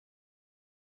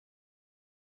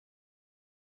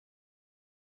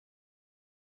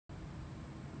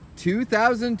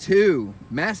2002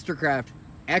 MasterCraft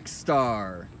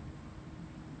X-Star.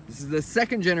 This is the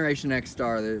second generation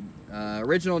X-Star. The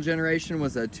original generation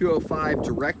was a 205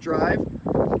 direct drive.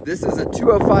 This is a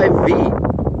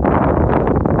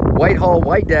 205V. White hull,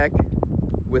 white deck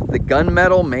with the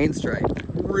gunmetal main stripe.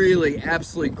 Really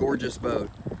absolutely gorgeous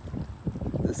boat.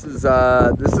 This is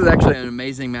actually an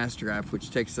amazing MasterCraft,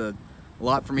 which takes a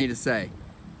lot for me to say.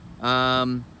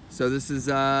 So this is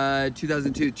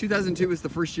 2002. 2002 was the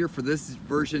first year for this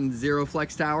version 0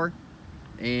 flex tower,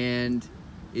 and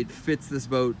it fits this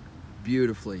boat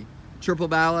beautifully. Triple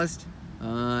ballast,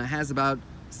 has about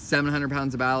 700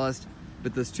 pounds of ballast,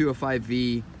 but this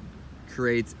 205V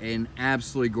creates an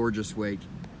absolutely gorgeous wake.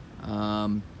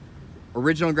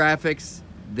 Original graphics,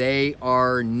 they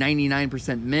are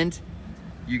 99% mint.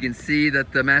 You can see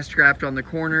that the MasterCraft on the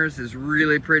corners is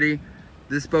really pretty.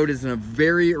 This boat is in a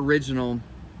very original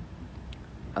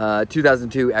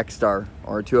 2002 X-Star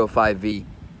or 205V.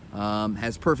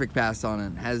 Has perfect pass on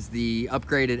it. Has the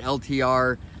upgraded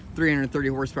LTR 330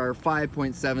 horsepower,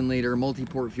 5.7 liter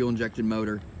multi-port fuel injected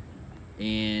motor,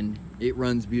 and it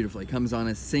runs beautifully. Comes on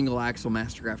a single axle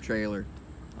MasterCraft trailer,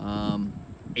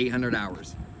 800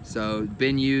 hours. So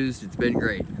been used, it's been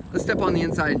great. Let's step on the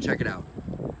inside and check it out.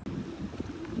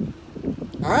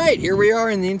 All right, here we are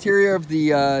in the interior of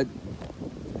the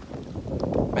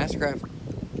MasterCraft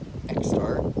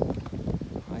X-Star.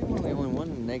 Probably one of the only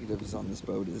negatives on this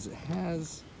boat is it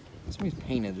has, somebody's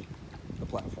painted the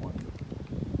platform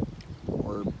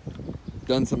or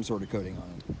done some sort of coating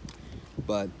on it.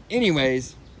 But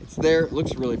anyways, it's there, it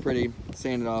looks really pretty.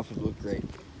 Sanded off, it looked great.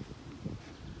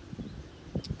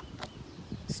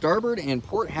 Starboard and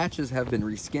port hatches have been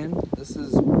reskinned. This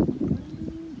is,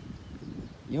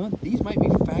 you know what, these might be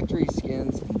factory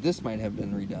skins, and this might have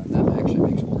been redone. That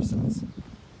actually makes more sense.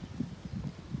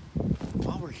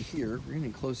 While we're here, we're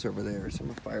getting close over there, so I'm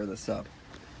gonna fire this up.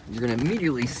 You're gonna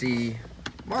immediately see,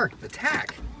 Mark, the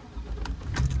tack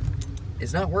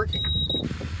is not working.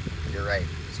 You're right,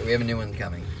 so we have a new one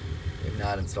coming. We have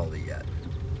not installed it yet,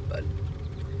 but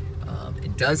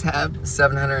it does have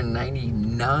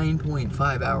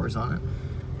 799.5 hours on it.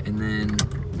 And then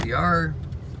we are,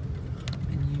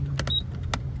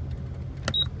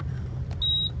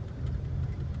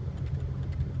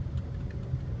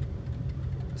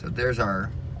 so there's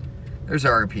our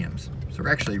RPMs. So we're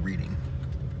actually reading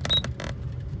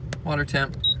water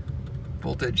temp,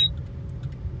 voltage,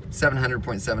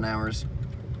 700.7 hours,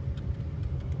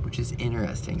 which is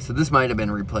interesting. So this might have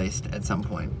been replaced at some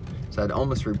point. So I'd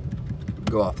almost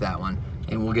go off that one,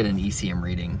 and we'll get an ECM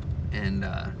reading and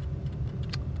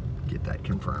get that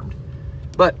confirmed.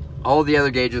 But all the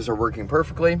other gauges are working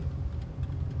perfectly.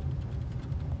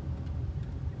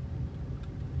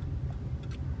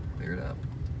 Clear it up.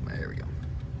 There we go.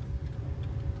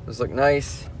 Those look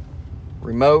nice.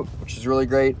 Remote, which is really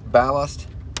great. Ballast,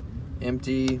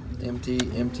 empty, empty,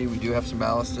 empty. We do have some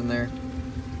ballast in there.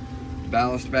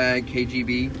 Ballast bag,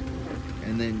 KGB,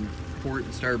 and then port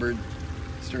and starboard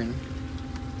stern.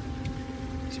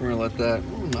 So we're gonna let that,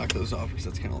 we'll knock those off because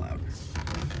that's kind of loud.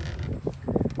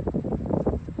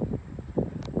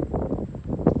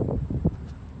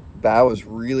 Bow is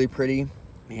really pretty.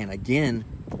 Man, again,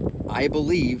 I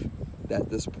believe that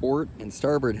this port and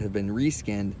starboard have been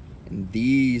reskinned, and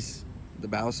these, the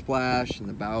bow splash and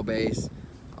the bow base,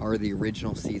 are the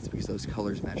original seats because those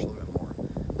colors match a little bit more.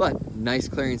 But nice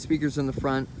clearing speakers in the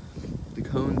front. The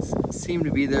cones seem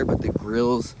to be there, but the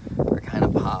grills are kind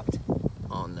of popped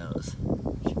on those.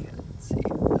 You can see,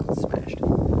 that one's smashed.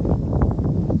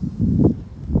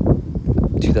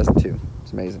 2002,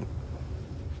 it's amazing.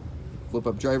 Flip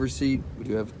up driver's seat, we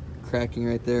do have cracking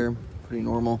right there, pretty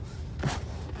normal.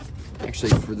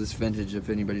 Actually, for this vintage, if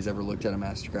anybody's ever looked at a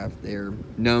MasterCraft, they're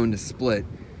known to split.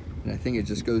 And I think it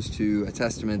just goes to a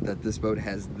testament that this boat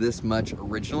has this much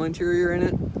original interior in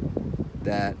it,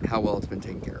 that how well it's been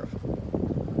taken care of.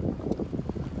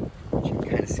 But you can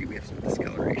kind of see we have some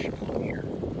discoloration along here.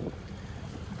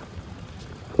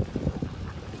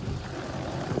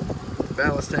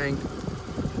 Ballast tank,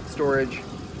 storage.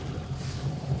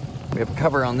 We have a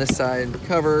cover on this side,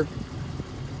 cover,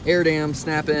 air dam,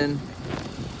 snap in.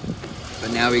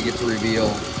 But now we get to reveal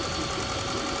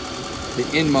the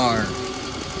Inmar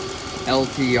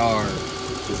LTR,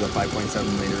 which is a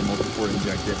 5.7 liter multi-port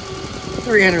injected,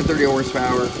 330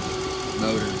 horsepower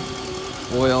motor,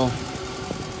 oil,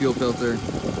 fuel filter,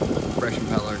 fresh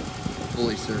impeller,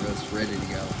 fully serviced, ready to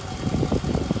go.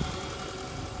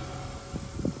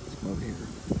 Let's come over here.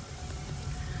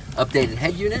 Updated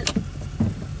head unit,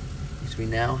 which we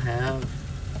now have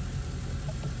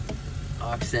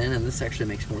aux in, and this actually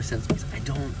makes more sense because I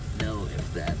don't know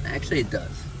if that, actually it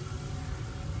does.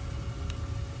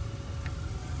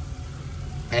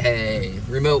 Hey,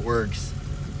 remote works.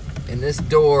 And this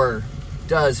door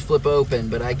does flip open,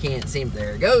 but I can't seem,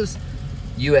 there it goes.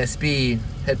 USB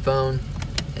headphone,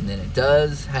 and then it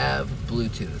does have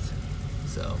Bluetooth.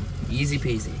 So, easy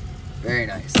peasy. Very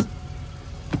nice.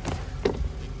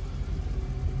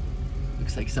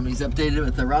 Looks like somebody's updated it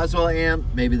with the Roswell amp,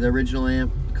 maybe the original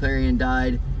amp. Clarion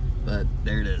died, but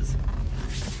there it is.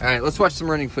 All right, let's watch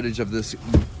some running footage of this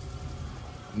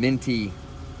minty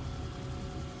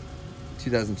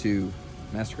 2002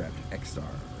 MasterCraft X-Star.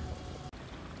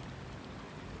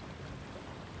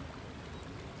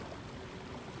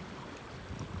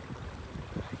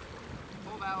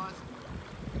 Full ballast.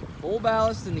 Full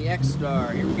ballast in the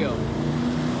X-Star. Here we go.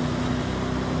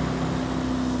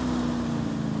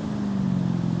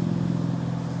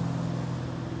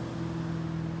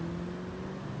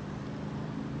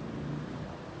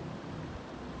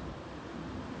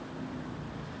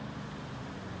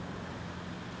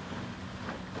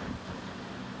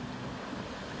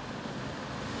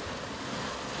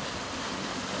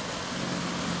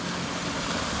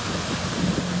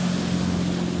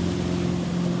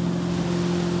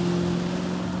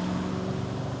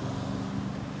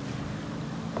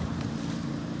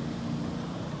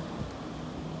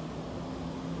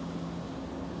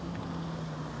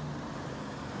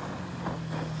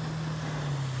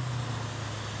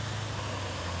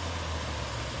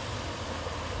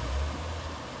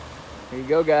 There you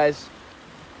go, guys.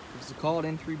 Give us a call at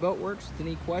N3 Boatworks with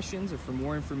any questions or for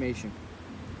more information.